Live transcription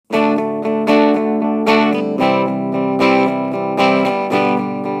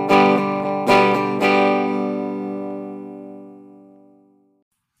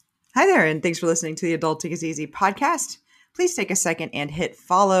and thanks for listening to the Adulting is Easy podcast. Please take a second and hit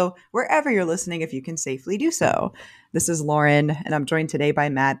follow wherever you're listening if you can safely do so. This is Lauren, and I'm joined today by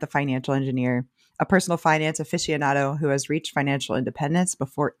Matt, the financial engineer, a personal finance aficionado who has reached financial independence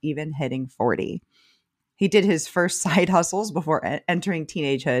before even hitting 40. He did his first side hustles before entering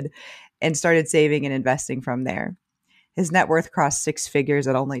teenagehood and started saving and investing from there. His net worth crossed six figures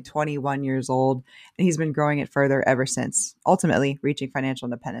at only 21 years old, and he's been growing it further ever since, ultimately reaching financial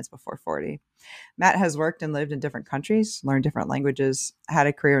independence before 40. Matt has worked and lived in different countries, learned different languages, had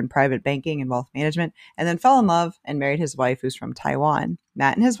a career in private banking and wealth management, and then fell in love and married his wife, who's from Taiwan.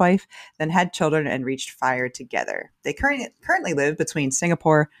 Matt and his wife then had children and reached FIRE together. They currently live between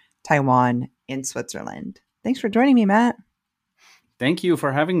Singapore, Taiwan, and Switzerland. Thanks for joining me, Matt. Thank you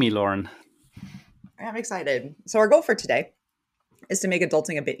for having me, Lauren. I'm excited. So our goal for today is to make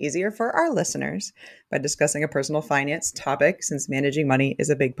adulting a bit easier for our listeners by discussing a personal finance topic, since managing money is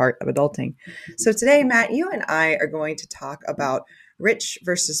a big part of adulting. So today, Matt, you and I are going to talk about rich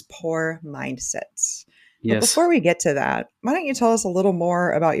versus poor mindsets. Yes. But before we get to that, why don't you tell us a little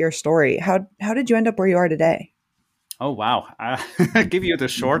more about your story? How did you end up where you are today? Oh, wow. I'll give you the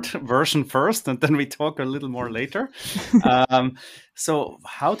short version first, and then we talk a little more later. So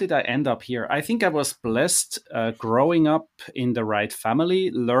how did I end up here? I think I was blessed growing up in the right family,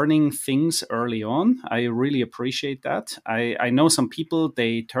 learning things early on. I really appreciate that. I know some people,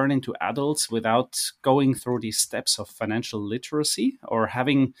 they turn into adults without going through these steps of financial literacy or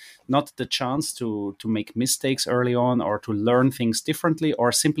having not the chance to make mistakes early on or to learn things differently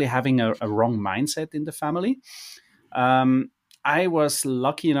or simply having a wrong mindset in the family. I was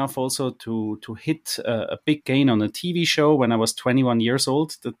lucky enough also to hit a big gain on a TV show when I was 21 years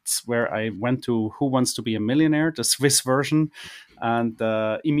old. That's where I went to Who Wants to Be a Millionaire, the Swiss version, and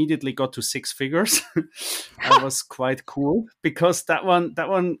immediately got to six figures. That was quite cool because that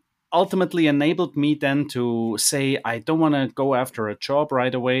one ultimately enabled me then to say, I don't want to go after a job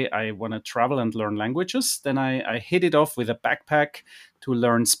right away. I want to travel and learn languages. Then I hit it off with a backpack to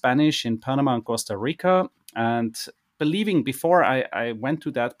learn Spanish in Panama and Costa Rica. And before I went to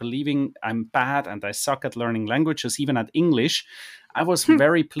that, believing I'm bad and I suck at learning languages, even at English, I was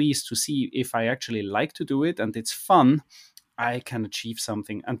very pleased to see if I actually like to do it and it's fun, I can achieve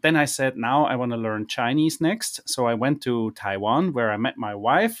something. And then I said, now I want to learn Chinese next. So I went to Taiwan, where I met my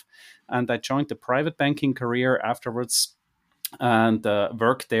wife, and I joined the private banking career afterwards and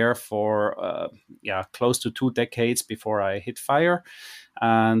worked there for close to 2 decades before I hit FIRE,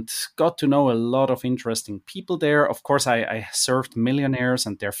 and got to know a lot of interesting people there. Of course, I served millionaires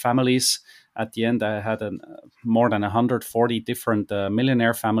and their families. At the end, I had more than 140 different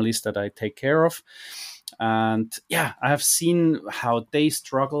millionaire families that I take care of. And I have seen how they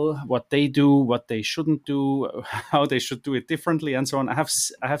struggle, what they do, what they shouldn't do, how they should do it differently, and so on. I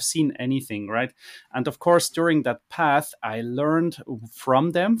have seen anything, right? And of course, during that path, I learned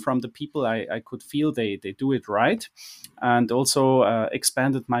from them, from the people I could feel they do it right, and also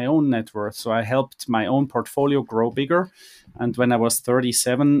expanded my own net worth. So I helped my own portfolio grow bigger. And when I was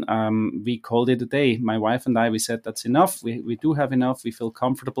 37, we called it a day. My wife and I, we said, that's enough. We do have enough. We feel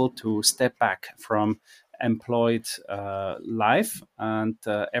comfortable to step back from employed life. And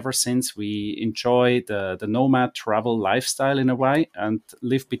ever since, we enjoy the nomad travel lifestyle in a way and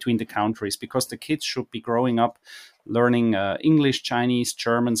live between the countries, because the kids should be growing up learning English, Chinese,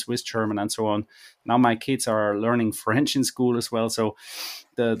 German, Swiss German, and so on. Now my kids are learning French in school as well. So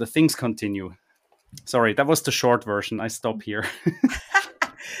the things continue. Sorry, that was the short version. I stop here.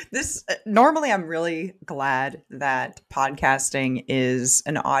 Normally, I'm really glad that podcasting is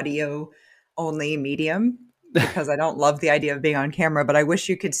an audio only medium, because I don't love the idea of being on camera, but I wish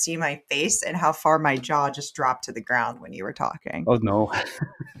you could see my face and how far my jaw just dropped to the ground when you were talking. Oh, no.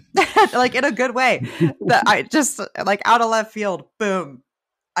 Like in a good way. That I just, like, out of left field, boom,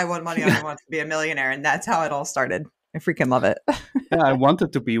 I won money on Who Wants to Be a Millionaire. And that's how it all started. I freaking love it. Yeah, I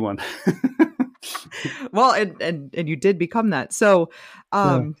wanted to be one. Well, and you did become that. So,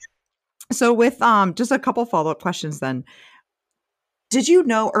 so with just a couple follow-up questions then. Did you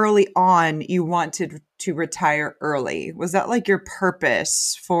know early on you wanted to retire early? Was that like your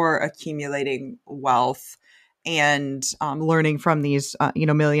purpose for accumulating wealth and learning from these,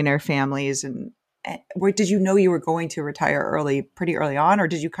 millionaire families? And did you know you were going to retire early, pretty early on, or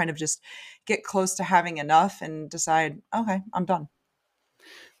did you kind of just get close to having enough and decide, okay, I'm done?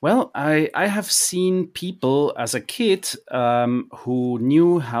 Well, I have seen people as a kid who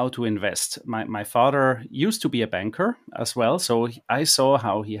knew how to invest. My father used to be a banker as well, so I saw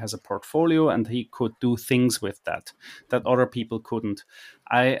how he has a portfolio and he could do things with that other people couldn't.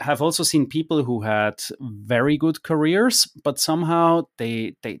 I have also seen people who had very good careers, but somehow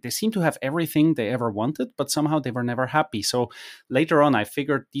they seem to have everything they ever wanted, but somehow they were never happy. So later on, I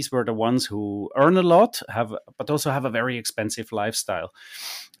figured these were the ones who earn a lot, but also have a very expensive lifestyle.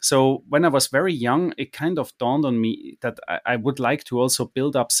 So when I was very young, it kind of dawned on me that I would like to also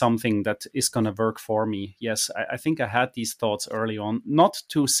build up something that is going to work for me. Yes, I think I had these thoughts early on. Not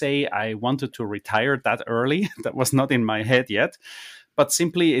to say I wanted to retire that early. That was not in my head yet, but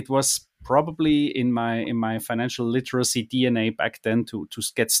simply it was probably in my financial literacy DNA back then to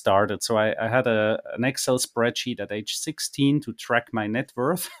get started. So I had an Excel spreadsheet at age 16 to track my net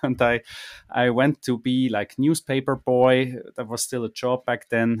worth, and I went to be like newspaper boy. That was still a job back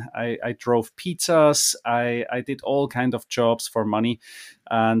then. I drove pizzas. I did all kind of jobs for money,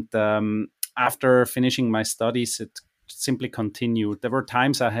 and after finishing my studies, it simply continued. There were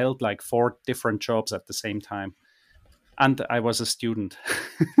times I held like 4 different jobs at the same time, and I was a student.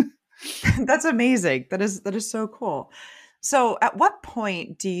 That's amazing. That is so cool. So, at what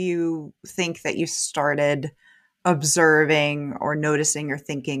point do you think that you started observing or noticing or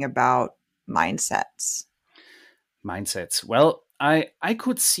thinking about mindsets? Mindsets. Well, I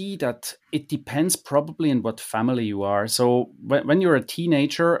could see that it depends probably in what family you are. So when you're a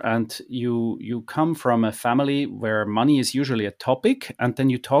teenager and you come from a family where money is usually a topic, and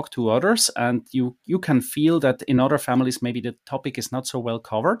then you talk to others, and you can feel that in other families maybe the topic is not so well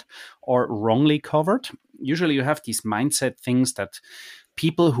covered or wrongly covered. Usually you have these mindset things that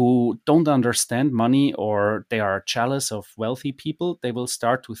people who don't understand money or they are jealous of wealthy people, they will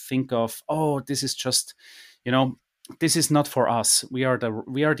start to think of, oh, this is just, you know, this is not for us. We are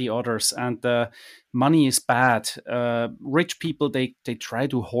the others, and money is bad. Rich people they try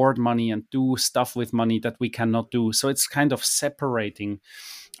to hoard money and do stuff with money that we cannot do. So it's kind of separating.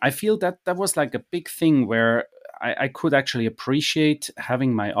 I feel that was like a big thing where I could actually appreciate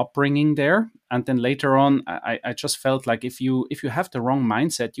having my upbringing there, and then later on, I just felt like if you have the wrong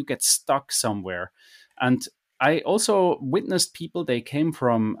mindset, you get stuck somewhere, and I also witnessed people, they came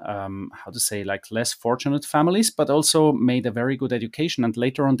from, how to say, like less fortunate families, but also made a very good education. And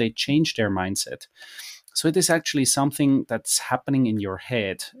later on, they changed their mindset. So it is actually something that's happening in your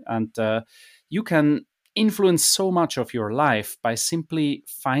head. And you can influence so much of your life by simply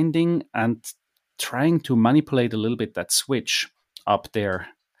finding and trying to manipulate a little bit that switch up there.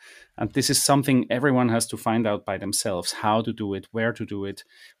 And this is something everyone has to find out by themselves, how to do it, where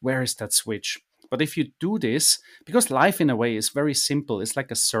is that switch. But if you do this, because life in a way is very simple, it's like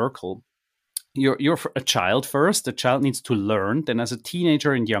a circle. You're a child first. The child needs to learn. Then, as a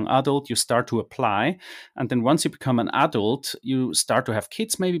teenager and young adult, you start to apply. And then, once you become an adult, you start to have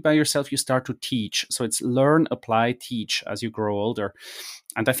kids maybe by yourself. You start to teach. So it's learn, apply, teach as you grow older.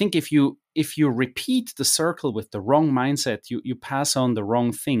 And I think if you repeat the circle with the wrong mindset, you pass on the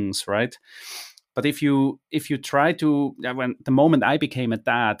wrong things, right? But if you try to, when the moment I became a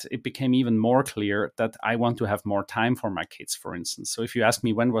dad, it became even more clear that I want to have more time for my kids, for instance. So if you ask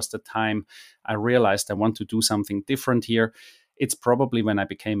me when was the time I realized I want to do something different here, it's probably when I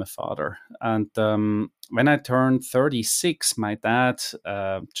became a father. And when I turned 36, my dad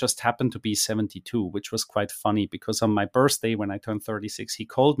just happened to be 72, which was quite funny because on my birthday, when I turned 36, he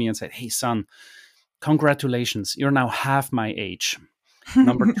called me and said, "Hey, son, congratulations, you're now half my age."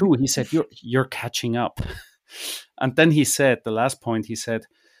 Number two, he said, you're catching up. And then he said, the last point, he said,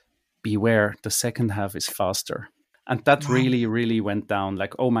 beware, the second half is faster. And that really, really went down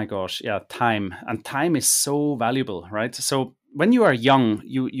like, oh my gosh, yeah, time. And time is so valuable, right? So when you are young,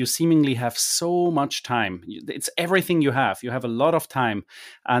 you seemingly have so much time. It's everything you have. You have a lot of time,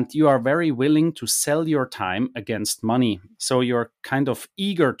 and you are very willing to sell your time against money. So you're kind of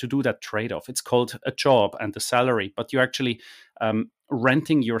eager to do that trade-off. It's called a job and a salary, but you're actually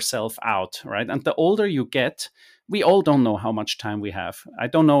renting yourself out, right? And the older you get, we all don't know how much time we have. I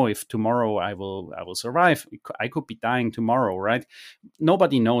don't know if tomorrow I will survive. I could be dying tomorrow, right?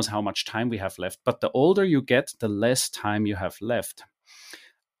 Nobody knows how much time we have left. But the older you get, the less time you have left.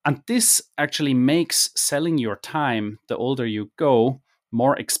 And this actually makes selling your time, the older you go,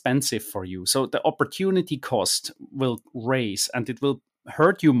 more expensive for you. So the opportunity cost will raise, and it will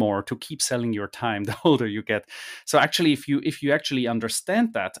hurt you more to keep selling your time the older you get. So actually, if you actually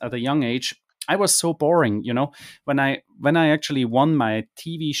understand that at a young age, I was so boring, when I actually won my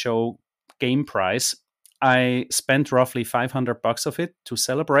TV show game prize, I spent roughly $500 of it to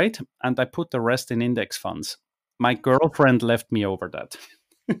celebrate, and I put the rest in index funds. My girlfriend left me over that.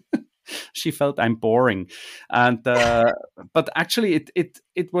 She felt I'm boring, and but actually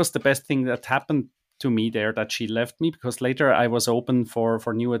it was the best thing that happened to me there, that she left me, because later I was open for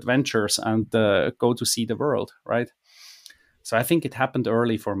new adventures and go to see the world, right? So I think it happened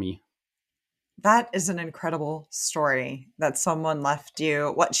early for me. That is an incredible story that someone left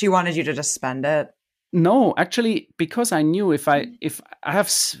you. What, she wanted you to just spend it? No, actually, because I knew if I have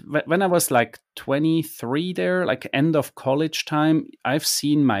when I was like 23 there, like end of college time, I've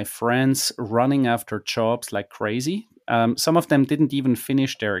seen my friends running after jobs like crazy. Some of them didn't even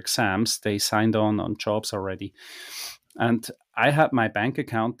finish their exams; they signed on jobs already. And I had my bank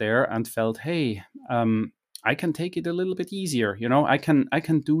account there and felt, hey, I can take it a little bit easier. You know, I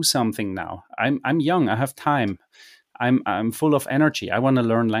can do something now. I'm young. I have time. I'm full of energy. I want to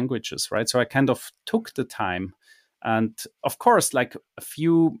learn languages, right? So I kind of took the time. And of course, like a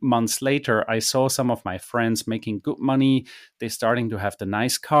few months later, I saw some of my friends making good money. They starting to have the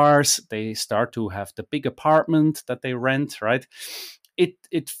nice cars. They start to have the big apartment that they rent, right?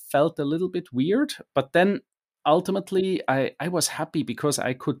 It felt a little bit weird, but then ultimately I was happy because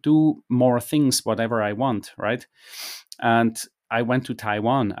I could do more things, whatever I want, right? And I went to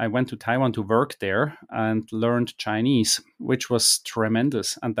Taiwan. I went to Taiwan to work there and learned Chinese, which was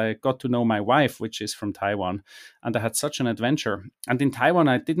tremendous. And I got to know my wife, which is from Taiwan. And I had such an adventure. And in Taiwan,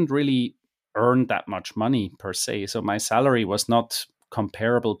 I didn't really earn that much money per se. So my salary was not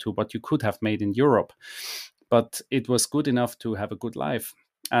comparable to what you could have made in Europe, but it was good enough to have a good life.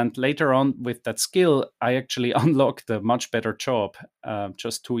 And later on, with that skill, I actually unlocked a much better job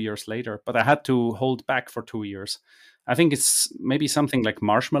just 2 years later. But I had to hold back for 2 years. I think it's maybe something like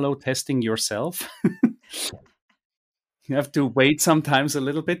marshmallow testing yourself. You have to wait sometimes a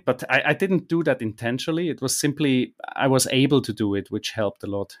little bit, but I didn't do that intentionally. It was simply I was able to do it, which helped a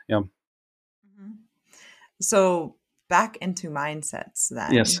lot. Yeah. Mhm. So back into mindsets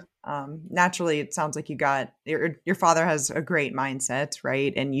Yes. then. Naturally, it sounds like you got your father has a great mindset,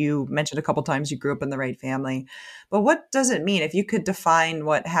 right? And you mentioned a couple times you grew up in the right family. But what does it mean if you could define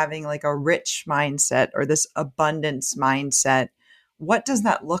what having like a rich mindset or this abundance mindset, what does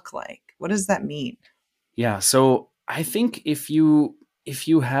that look like? What does that mean? Yeah. So I think if you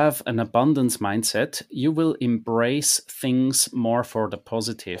have an abundance mindset, you will embrace things more for the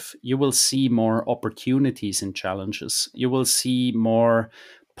positive. You will see more opportunities in challenges. You will see more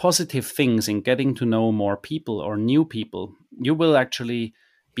positive things in getting to know more people or new people. You will actually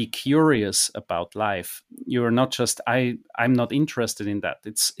be curious about life. You're not just I'm not interested in that.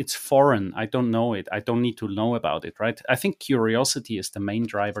 It's foreign. I don't know it. I don't need to know about it, right? I think curiosity is the main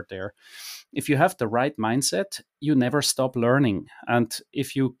driver there. If you have the right mindset, you never stop learning. And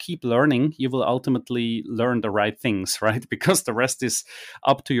if you keep learning, you will ultimately learn the right things, right? Because the rest is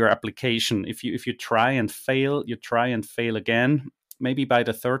up to your application. If you try and fail, you try and fail again. Maybe by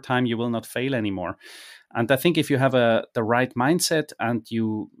the third time you will not fail anymore. And I think if you have the right mindset and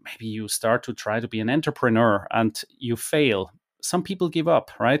you start to try to be an entrepreneur and you fail, some people give up,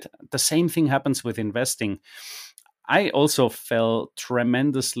 right? The same thing happens with investing. I also fell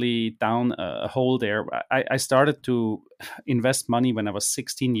tremendously down a hole there. I started to invest money when I was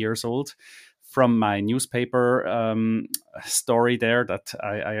 16 years old from my newspaper story there that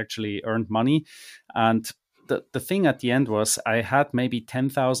I actually earned money. And the thing at the end was I had maybe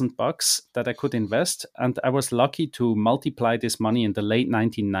 10,000 bucks that I could invest. And I was lucky to multiply this money in the late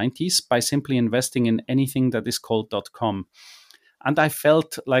 1990s by simply investing in anything that is called .com. And I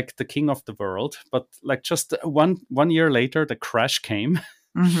felt like the king of the world. But like just one year later, the crash came,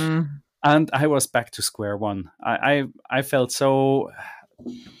 Hmm. and I was back to square one. I felt so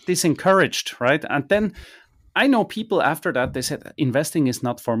disencouraged, right? And then I know people after that they said investing is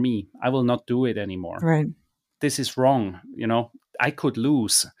not for me. I will not do it anymore. Right. This is wrong. I could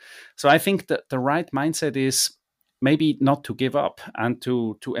lose. So I think that the right mindset is maybe not to give up and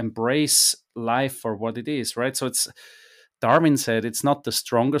to embrace life for what it is, right? So it's Darwin said it's not the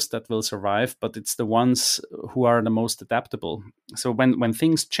strongest that will survive, but it's the ones who are the most adaptable. So when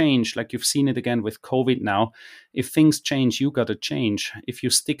things change, like you've seen it again with COVID now, if things change, you got to change. If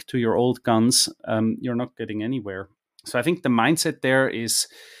you stick to your old guns, you're not getting anywhere. So I think the mindset there is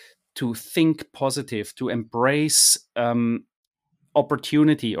to think positive, to embrace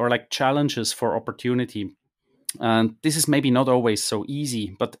opportunity or like challenges for opportunity. And this is maybe not always so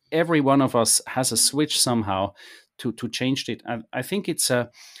easy, but every one of us has a switch somehow to change it. And I think it's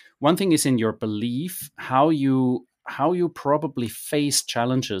one thing is in your belief, how you probably face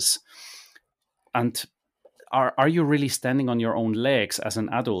challenges, and are you really standing on your own legs as an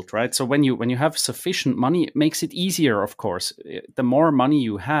adult, right? So when you have sufficient money, it makes it easier, of course. The more money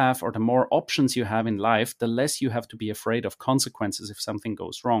you have or the more options you have in life, the less you have to be afraid of consequences if something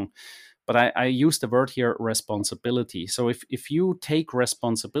goes wrong. But I use the word here responsibility. So if you take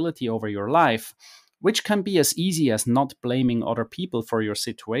responsibility over your life, which can be as easy as not blaming other people for your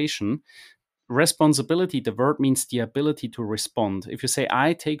situation, responsibility, the word means the ability to respond. If you say,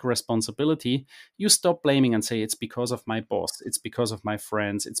 I take responsibility, you stop blaming and say, it's because of my boss, it's because of my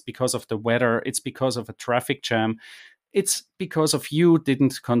friends, it's because of the weather, it's because of a traffic jam. It's because of you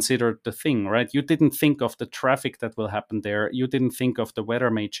didn't consider the thing, right? You didn't think of the traffic that will happen there. You didn't think of the weather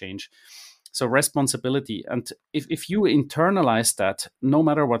may change. So responsibility. And if you internalize that, no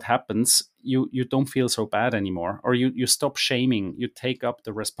matter what happens, you don't feel so bad anymore, or you stop shaming, you take up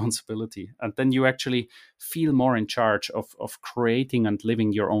the responsibility, and then you actually feel more in charge of creating and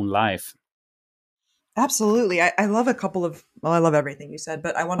living your own life. Absolutely. I love a couple of, well, I love everything you said,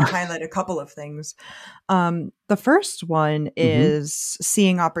 but I want to highlight a couple of things. The first one Mm-hmm. is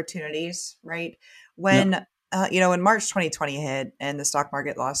seeing opportunities, right? Yeah. When, when March 2020 hit and the stock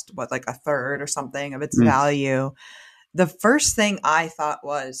market lost what, like a third or something of its Mm. value, the first thing I thought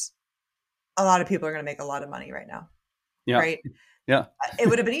was a lot of people are going to make a lot of money right now, Yeah. right? Yeah. It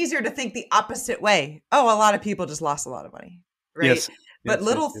would have been easier to think the opposite way. Oh, a lot of people just lost a lot of money, right? Yes. But Yes. Yes.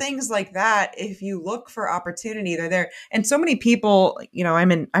 little Yes. things like that, if you look for opportunity, they're there. And so many people,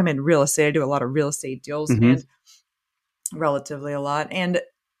 I'm in real estate. I do a lot of real estate deals Mm-hmm. and relatively a lot. And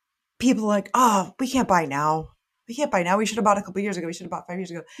people are like, oh, we can't buy now. We can't buy now. We should have bought a couple of years ago. We should have bought 5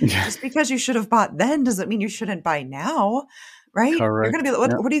 years ago. Yeah. Just because you should have bought then doesn't mean you shouldn't buy now, right? You're going Correct. to be,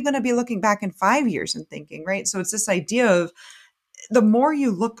 Yeah. what are you going to be looking back in 5 years and thinking, right? So it's this idea of the more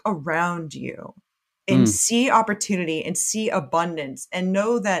you look around you and Mm. see opportunity and see abundance and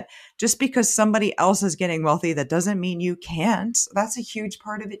know that just because somebody else is getting wealthy, that doesn't mean you can't. That's a huge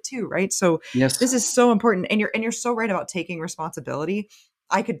part of it too, right? So Yes. this is so important. And you're so right about taking responsibility.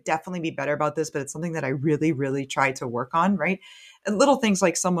 I could definitely be better about this, but it's something that I really, really try to work on, right? And little things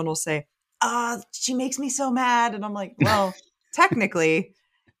like someone will say, she makes me so mad. And I'm like, well, technically,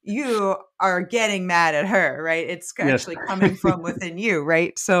 you are getting mad at her, right? It's Yes. actually coming from within you,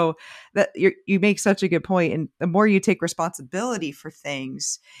 right? So that you make such a good point. And the more you take responsibility for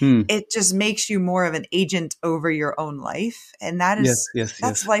things, Hmm. it just makes you more of an agent over your own life. And that Yes. is, Yes.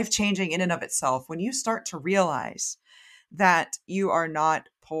 that's Yes. life changing in and of itself. When you start to realize that you are not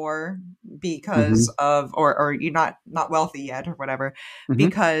poor Mm-hmm. because of or you're not wealthy yet or whatever Mm-hmm.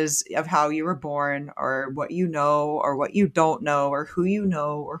 because of how you were born or what you know or what you don't know or who you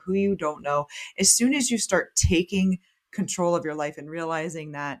know or who you don't know, as soon as you start taking control of your life and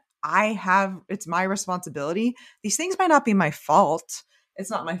realizing that it's my responsibility, these things might not be my fault. It's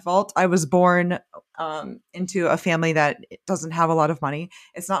not my fault. I was born into a family that doesn't have a lot of money.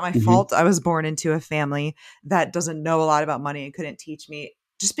 It's not my Mm-hmm. fault. I was born into a family that doesn't know a lot about money and couldn't teach me.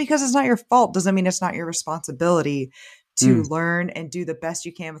 Just because it's not your fault doesn't mean it's not your responsibility to Mm. learn and do the best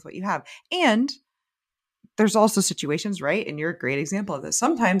you can with what you have. And there's also situations, right? And you're a great example of this.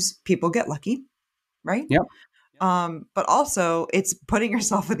 Sometimes people get lucky, right? Yeah. But also it's putting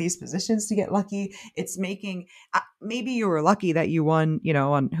yourself in these positions to get lucky. It's making, maybe you were lucky that you won,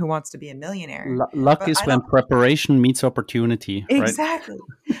 on Who Wants to Be a Millionaire, Luck but is I when don't preparation meets opportunity, right? exactly.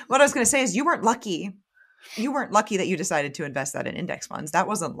 What I was going to say is you weren't lucky. You weren't lucky that you decided to invest that in index funds. That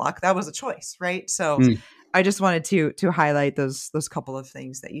wasn't luck. That was a choice, right? So Mm. I just wanted to highlight those couple of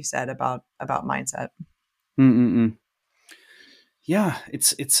things that you said about mindset. Mm-mm-mm. Yeah,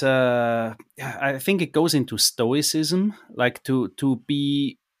 yeah, I think it goes into stoicism, like to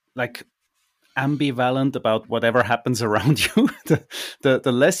be like ambivalent about whatever happens around you.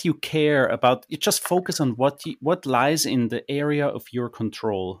 The less you care about, you just focus on what lies in the area of your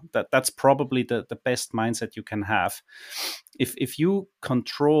control. That's probably the best mindset you can have. If you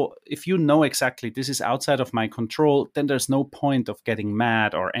control, if you know exactly this is outside of my control, then there's no point of getting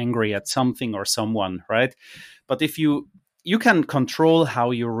mad or angry at something or someone, right? But if you can control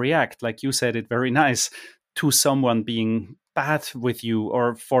how you react, like you said it very nice, to someone being bad with you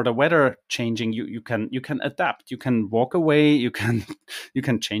or for the weather changing, you can adapt, you can walk away, you can you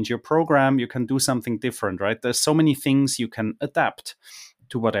can change your program, you can do something different, right? There's so many things you can adapt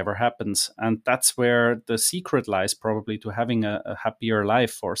to whatever happens, and that's where the secret lies, probably, to having a happier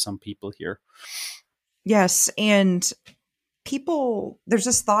life for some people here. Yes, and there's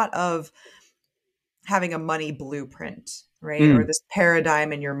this thought of having a money blueprint, right? Or Mm, this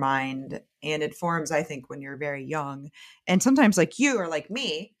paradigm in your mind. And it forms, I think, when you're very young. And sometimes, like you or like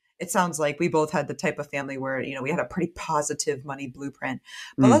me, it sounds like we both had the type of family where, we had a pretty positive money blueprint.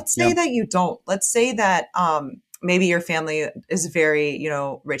 But let's yeah. say that you don't. Let's say that maybe your family is very,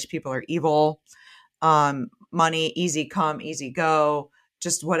 rich people are evil, money, easy come, easy go,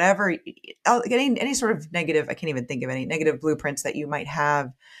 just whatever, getting any sort of negative, I can't even think of any negative blueprints that you might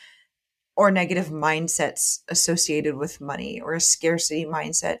have or negative mindsets associated with money or a scarcity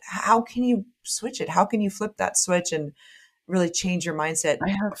mindset. How can you switch it? How can you flip that switch and really change your mindset I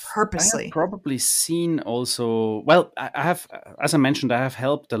have purposely? probably seen also, well, I have, as I mentioned, I have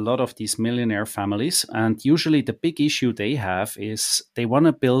helped a lot of these millionaire families. And usually the big issue they have is they want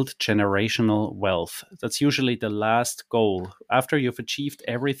to build generational wealth. That's usually the last goal. After you've achieved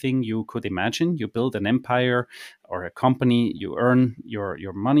everything you could imagine, you build an empire or a company, you earn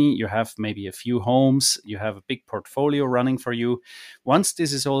your money, you have maybe a few homes, you have a big portfolio running for you. Once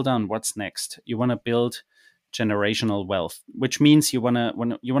this is all done, what's next? You want to build generational wealth, which means you want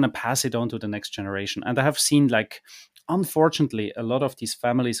to pass it on to the next generation. And I have seen, like, unfortunately, a lot of these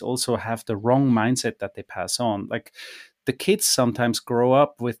families also have the wrong mindset that they pass on. Like, the kids sometimes grow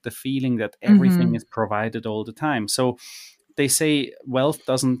up with the feeling that everything Mm-hmm. is provided all the time. So they say wealth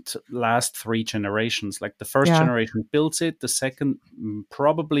doesn't last 3 generations. Like, the first Yeah. generation builds it, the second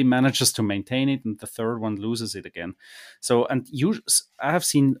probably manages to maintain it, and the third one loses it again. So, and I have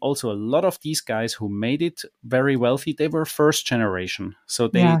seen also a lot of these guys who made it very wealthy. They were first generation, so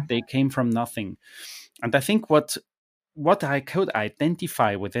Yeah. they came from nothing. And I think what I could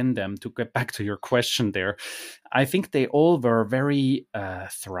identify within them, to get back to your question there, I think they all were very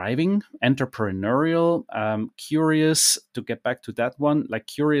thriving, entrepreneurial, curious, to get back to that one, like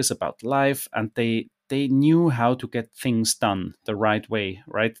curious about life. And they knew how to get things done the right way,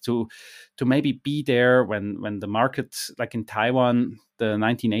 right? To maybe be there when the market, like in Taiwan, the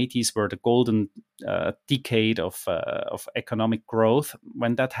 1980s were the golden decade of economic growth.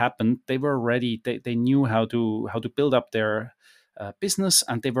 When that happened, they were ready. They knew how to build up their business,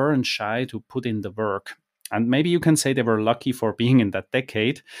 and they weren't shy to put in the work. And maybe you can say they were lucky for being in that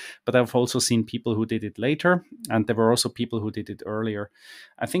decade, but I've also seen people who did it later, and there were also people who did it earlier.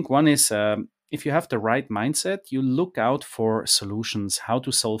 I think one is, if you have the right mindset, you look out for solutions, how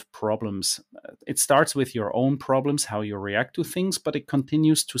to solve problems. It starts with your own problems, how you react to things, but it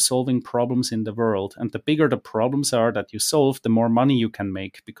continues to solving problems in the world. And the bigger the problems are that you solve, the more money you can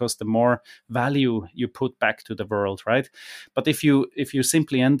make, because the more value you put back to the world, right? But if you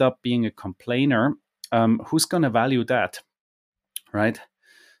simply end up being a complainer, who's going to value that, right?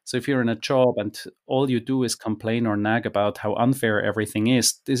 So if you're in a job and all you do is complain or nag about how unfair everything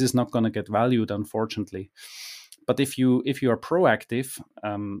is, this is not going to get valued, unfortunately. But if you are proactive,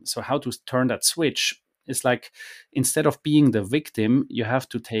 so how to turn that switch is, like, instead of being the victim, you have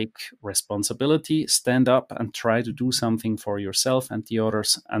to take responsibility, stand up, and try to do something for yourself and the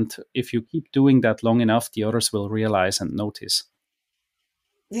others. And if you keep doing that long enough, the others will realize and notice.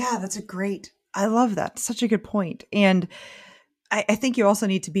 Yeah, that's a great. I love that. Such a good point. And I think you also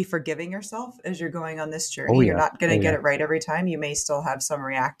need to be forgiving yourself as you're going on this Oh journey. You're yeah, not going to oh get yeah, it right every time. You may still have some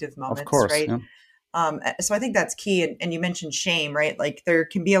reactive of moments, course, right? yeah. So I think that's key. And you mentioned shame, right? Like there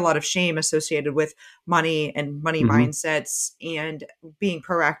can be a lot of shame associated with money and money Hmm. mindsets and being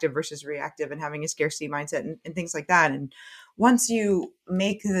proactive versus reactive and having a scarcity mindset and things like that. And once you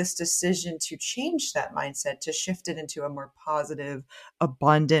make this decision to change that mindset, to shift it into a more positive,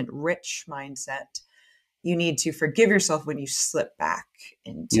 abundant, rich mindset, you need to forgive yourself when you slip back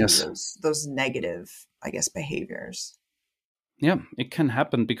into Yes. those negative, I guess, behaviors. Yeah, it can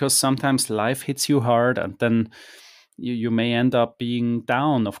happen because sometimes life hits you hard, and then you may end up being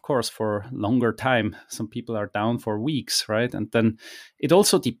down, of course, for longer time. Some people are down for weeks, right? And then it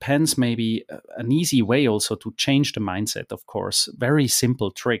also depends, maybe an easy way also to change the mindset, of course. Very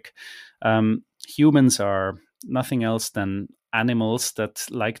simple trick. Humans are nothing else than animals that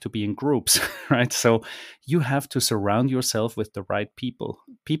like to be in groups, right? So you have to surround yourself with the right people.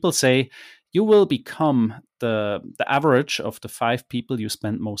 People say you will become the average of the 5 people you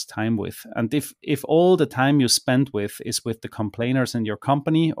spend most time with. And if all the time you spend with is with the complainers in your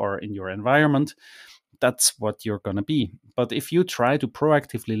company or in your environment, that's what you're going to be. But if you try to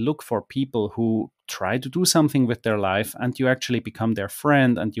proactively look for people who try to do something with their life, and you actually become their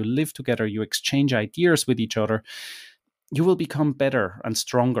friend, and you live together, you exchange ideas with each other, you will become better and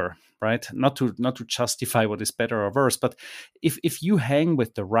stronger, right? Not to justify what is better or worse, but if you hang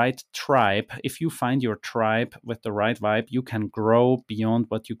with the right tribe, if you find your tribe with the right vibe, you can grow beyond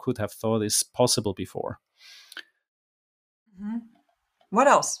what you could have thought is possible before. Mhm. What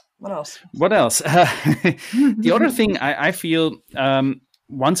else? What else? What else? The other thing I feel,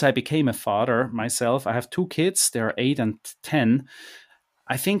 once I became a father myself, I have 2 kids, they're 8 and 10.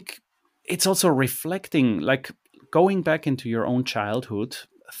 I think it's also reflecting, like, going back into your own childhood,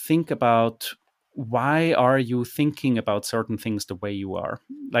 think about, why are you thinking about certain things the way you are?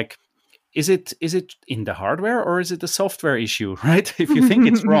 Like, is it in the hardware, or is it a software issue, right? If you think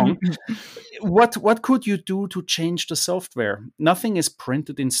it's wrong, what could you do to change the software? Nothing is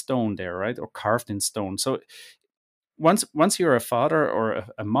printed in stone there, right? Or carved in stone. So once you're a father or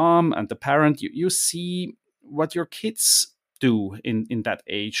a mom and the parent, you see what your kids do in that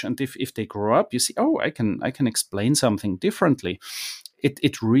age. And if they grow up, you see, oh, I can explain something differently.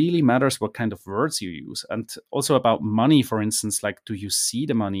 It really matters what kind of words you use. And also about money, for instance, like, do you see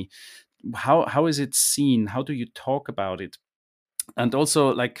the money? How is it seen? How do you talk about it? And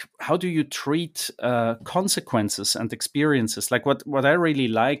also, like, how do you treat consequences and experiences? Like, what I really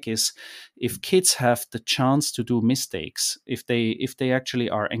like is if kids have the chance to do mistakes, if they actually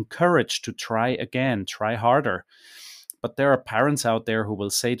are encouraged to try again, try harder. But there are parents out there who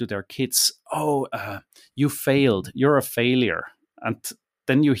will say to their kids, oh, you failed, you're a failure. And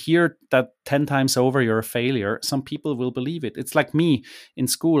then you hear that 10 times over, you're a failure. Some people will believe it. It's like me in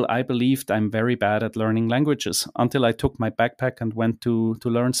school. I believed I'm very bad at learning languages until I took my backpack and went to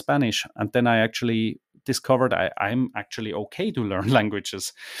learn Spanish. And then I actually discovered I'm actually okay to learn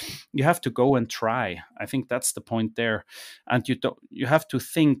languages. You have to go and try. I think that's the point there. And you have to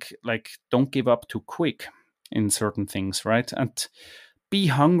think, like, don't give up too quick in certain things, right? And be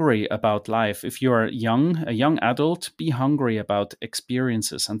hungry about life. If you are a young adult, be hungry about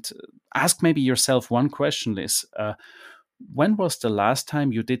experiences and ask maybe yourself one question, Liz. When was the last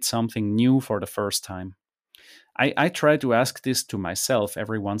time you did something new for the first time? I try to ask this to myself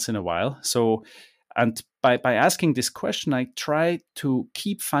every once in a while. So, and by asking this question, I try to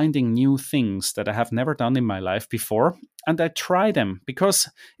keep finding new things that I have never done in my life before. And I try them because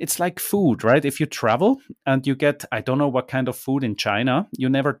it's like food, right? If you travel and you get, I don't know what kind of food in China, you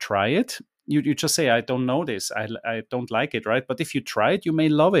never try it. You just say, I don't know this. I don't like it, right? But if you try it, you may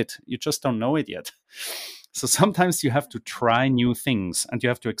love it. You just don't know it yet. So sometimes you have to try new things and you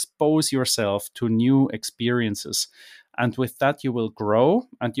have to expose yourself to new experiences. And with that, you will grow,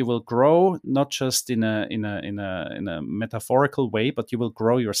 and you will grow not just in a metaphorical way, but you will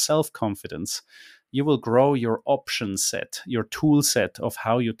grow your self-confidence. You will grow your option set, your tool set of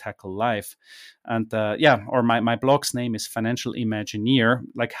how you tackle life. And or my blog's name is Financial Imagineer,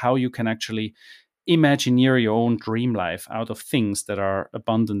 like how you can actually imagineer your own dream life out of things that are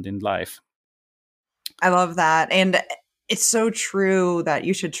abundant in life. I love that. And it's so true that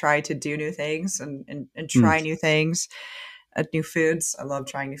you should try to do new things and try new things, new foods. I love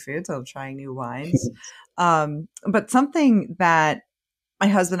trying new foods. I love trying new wines. But something that my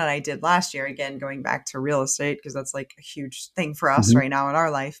husband and I did last year, again, going back to real estate, because that's like a huge thing for us right now in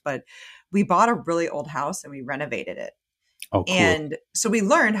our life, but we bought a really old house and we renovated it. Oh, cool. And so we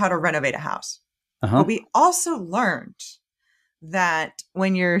learned how to renovate a house. But we also learned that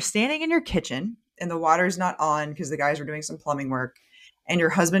when you're standing in your kitchen and the water's not on because the guys were doing some plumbing work, and your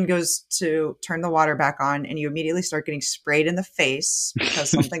husband goes to turn the water back on and you immediately start getting sprayed in the face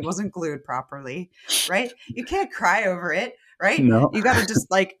because something wasn't glued properly, right? You can't cry over it, right? No. You got to just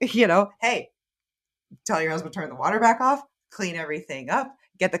like, hey, tell your husband to turn the water back off, clean everything up,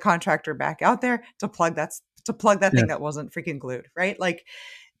 get the contractor back out there to plug that thing that wasn't freaking glued, right? Like,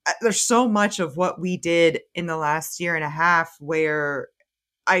 there's so much of what we did in the last year and a half where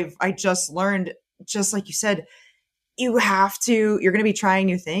I just learned, just like you said, you're going to be trying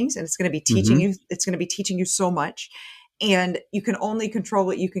new things, and it's going to be teaching you, it's going to be teaching you so much, and you can only control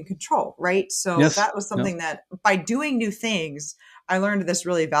what you can control. Right. So that was something that by doing new things, I learned this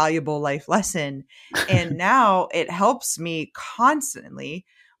really valuable life lesson. And now it helps me constantly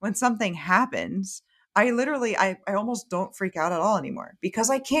when something happens. I almost don't freak out at all anymore because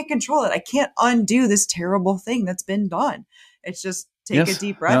I can't control it. I can't undo this terrible thing that's been done. It's just take a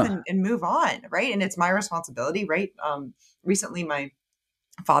deep breath and move on. Right. And it's my responsibility. Right. Recently, my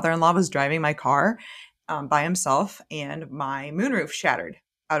father-in-law was driving my car by himself and my moonroof shattered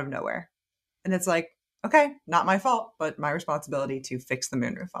out of nowhere. And it's like, okay, not my fault, but my responsibility to fix the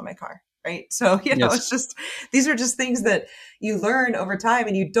moonroof on my car. Right. So, it's just, these are just things that you learn over time,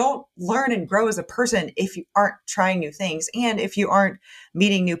 and you don't learn and grow as a person if you aren't trying new things and if you aren't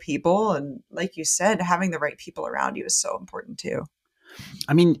meeting new people. And like you said, having the right people around you is so important too.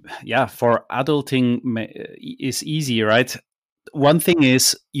 I mean, for adulting is easy, right? One thing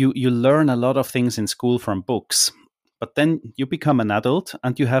is you learn a lot of things in school from books, but then you become an adult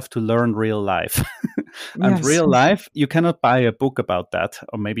and you have to learn real life. And real life, you cannot buy a book about that.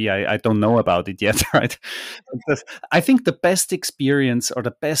 Or maybe I don't know about it yet, right? Because I think the best experience or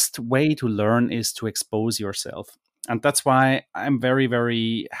the best way to learn is to expose yourself. And that's why I'm very,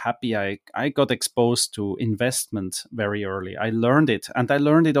 very happy I got exposed to investment very early. I learned it. And I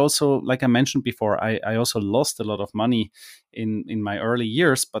learned it also, like I mentioned before, I also lost a lot of money in my early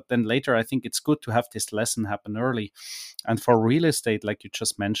years. But then later, I think it's good to have this lesson happen early. And for real estate, like you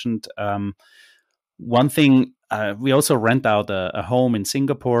just mentioned, one thing, we also rent out a home in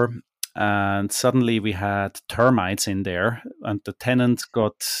Singapore. and suddenly we had termites in there, and the tenant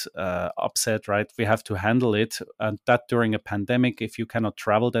got upset. Right, we have to handle it, and that during a pandemic, if you cannot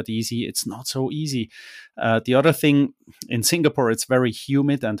travel that easy, it's not so easy. The other thing, in Singapore, it's very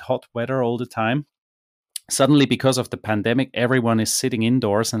humid and hot weather all the time. Suddenly, because of the pandemic, everyone is sitting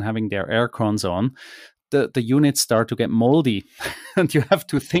indoors and having their air cons on. The units start to get moldy, and you have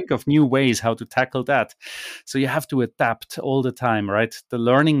to think of new ways how to tackle that. So you have to adapt all the time, right? The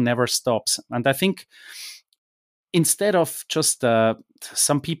learning never stops. And I think instead of just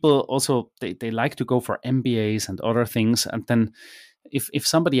some people also, they like to go for MBAs and other things. And then if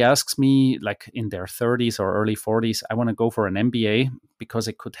somebody asks me, like in their 30s or early 40s, I want to go for an MBA because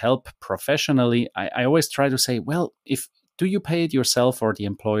it could help professionally, I always try to say, well, if do you pay it yourself or the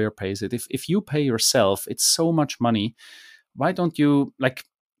employer pays it? If you pay yourself, it's so much money. Why don't you, like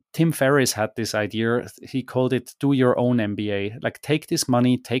Tim Ferriss had this idea, he called it do your own MBA. Like take this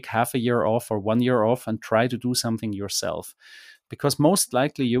money, take half a year off or 1 year off and try to do something yourself. Because most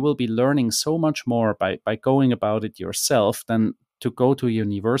likely you will be learning so much more by going about it yourself than to go to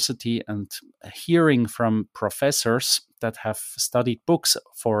university and hearing from professors that have studied books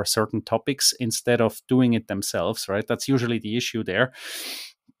for certain topics instead of doing it themselves, right? That's usually the issue there.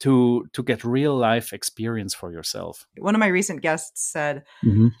 To get real life experience for yourself. One of my recent guests said,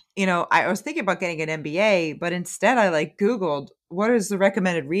 I was thinking about getting an MBA, but instead I Googled what is the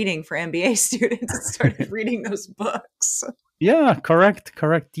recommended reading for MBA students and started reading those books. Yeah, correct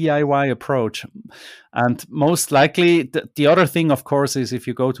DIY approach. And most likely, the other thing, of course, is if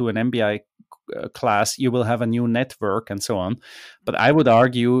you go to an MBA class, you will have a new network and so on. But I would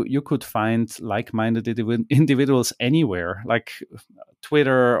argue you could find like-minded individuals anywhere, like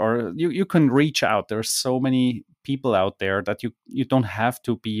Twitter, or you can reach out. There's so many people out there that you don't have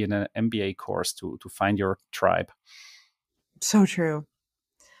to be in an MBA course to find your tribe. So true.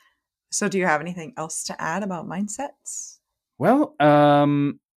 So do you have anything else to add about mindsets? Well,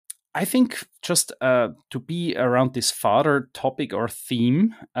 I think just to be around this father topic or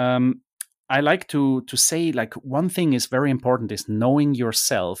theme, I like to say, like, one thing is very important is knowing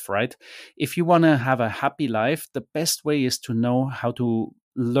yourself, right? If you want to have a happy life, the best way is to know how to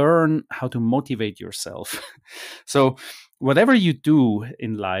learn how to motivate yourself. So whatever you do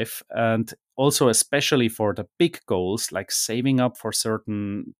in life, and also especially for the big goals, like saving up for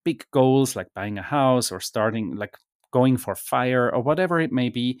certain big goals, like buying a house or starting, like going for fire or whatever it may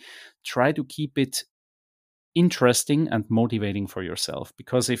be, try to keep it interesting and motivating for yourself,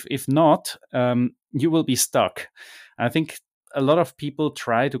 because if not, you will be stuck. I think a lot of people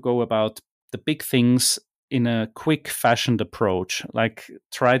try to go about the big things in a quick fashioned approach, like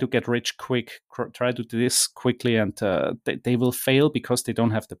try to get rich quick, try to do this quickly, and they will fail because they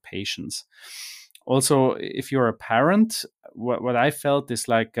don't have the patience. Also, if you're a parent, what I felt is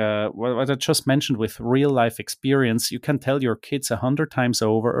like what I just mentioned with real life experience. You can tell your kids 100 times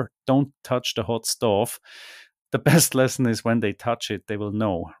over, don't touch the hot stove. The best lesson is when they touch it, they will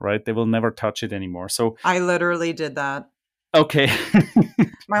know, right? They will never touch it anymore. So I literally did that. Okay.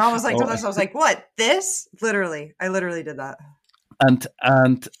 My mom was like, I was like, what? This? Literally. I literally did that.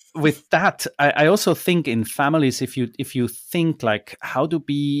 And with that, I also think in families, if you think like how to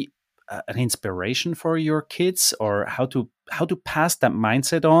be an inspiration for your kids, or how to pass that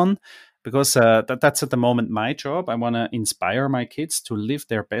mindset on, because that's at the moment my job. I want to inspire my kids to live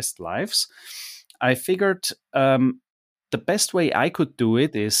their best lives. I figured the best way I could do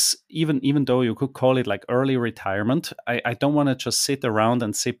it is, even though you could call it like early retirement, I don't want to just sit around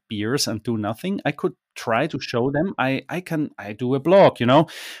and sip beers and do nothing. I could try to show them I do a blog,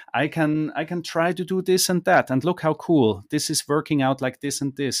 I can try to do this and that, and look how cool this is working out, like this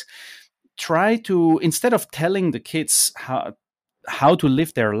and this. Try to, instead of telling the kids how to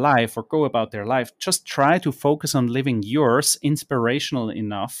live their life or go about their life, just try to focus on living yours inspirational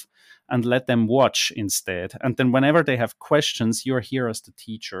enough, and let them watch instead. And then whenever they have questions, you're here as the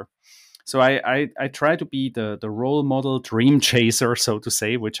teacher. So I try to be the role model dream chaser, so to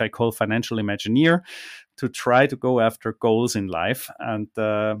say, which I call financial imagineer, to try to go after goals in life and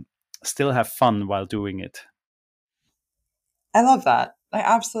still have fun while doing it. I love that. I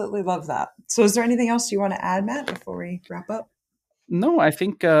absolutely love that. So is there anything else you want to add, Matt, before we wrap up? No, I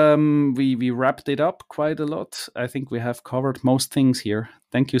think we wrapped it up quite a lot. I think we have covered most things here.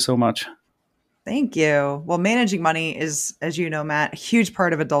 Thank you so much. Thank you. Well, managing money is, as you know, Matt, a huge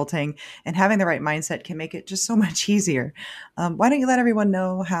part of adulting, and having the right mindset can make it just so much easier. Why don't you let everyone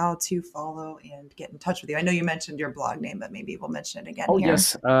know how to follow and get in touch with you? I know you mentioned your blog name, but maybe we'll mention it again. Oh, here.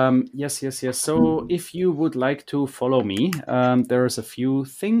 Yes. So if you would like to follow me, there's a few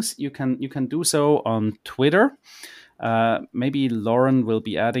things you can do so on Twitter. Maybe Lauren will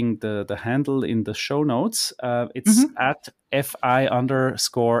be adding the handle in the show notes. It's Mm-hmm. at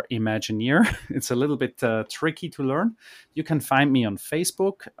FI_Imagineer. It's a little bit tricky to learn. You can find me on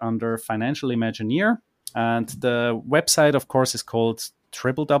Facebook under Financial Imagineer. And the website, of course, is called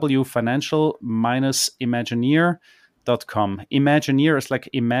www.financial-imagineer.com. Imagineer is like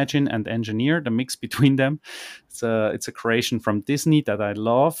imagine and engineer, the mix between them. It's a creation from Disney that I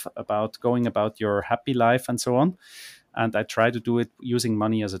love, about going about your happy life and so on. And I try to do it using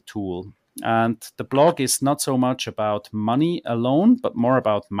money as a tool. And the blog is not so much about money alone, but more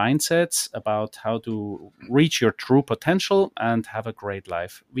about mindsets, about how to reach your true potential and have a great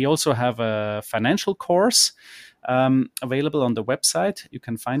life. We also have a financial course available on the website. You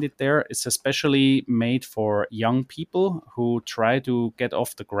can find it there. It's especially made for young people who try to get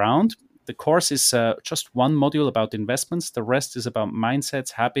off the ground. The course is just one module about investments. The rest is about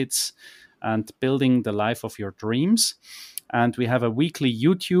mindsets, habits, and building the life of your dreams. And we have a weekly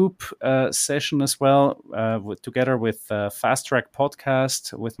YouTube session as well, together with Fast Track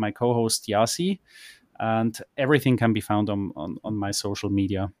Podcast with my co-host Yasi. And everything can be found on my social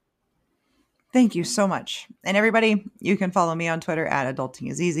media. Thank you so much. And everybody, you can follow me on Twitter at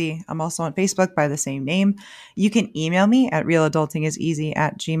adultingiseasy. I'm also on Facebook by the same name. You can email me at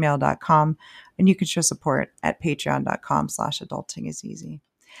realadultingiseasy@gmail.com. And you can show support at patreon.com/adultingiseasy.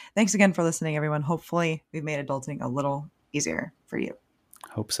 Thanks again for listening, everyone. Hopefully we've made adulting a little easier for you.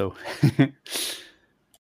 Hope so.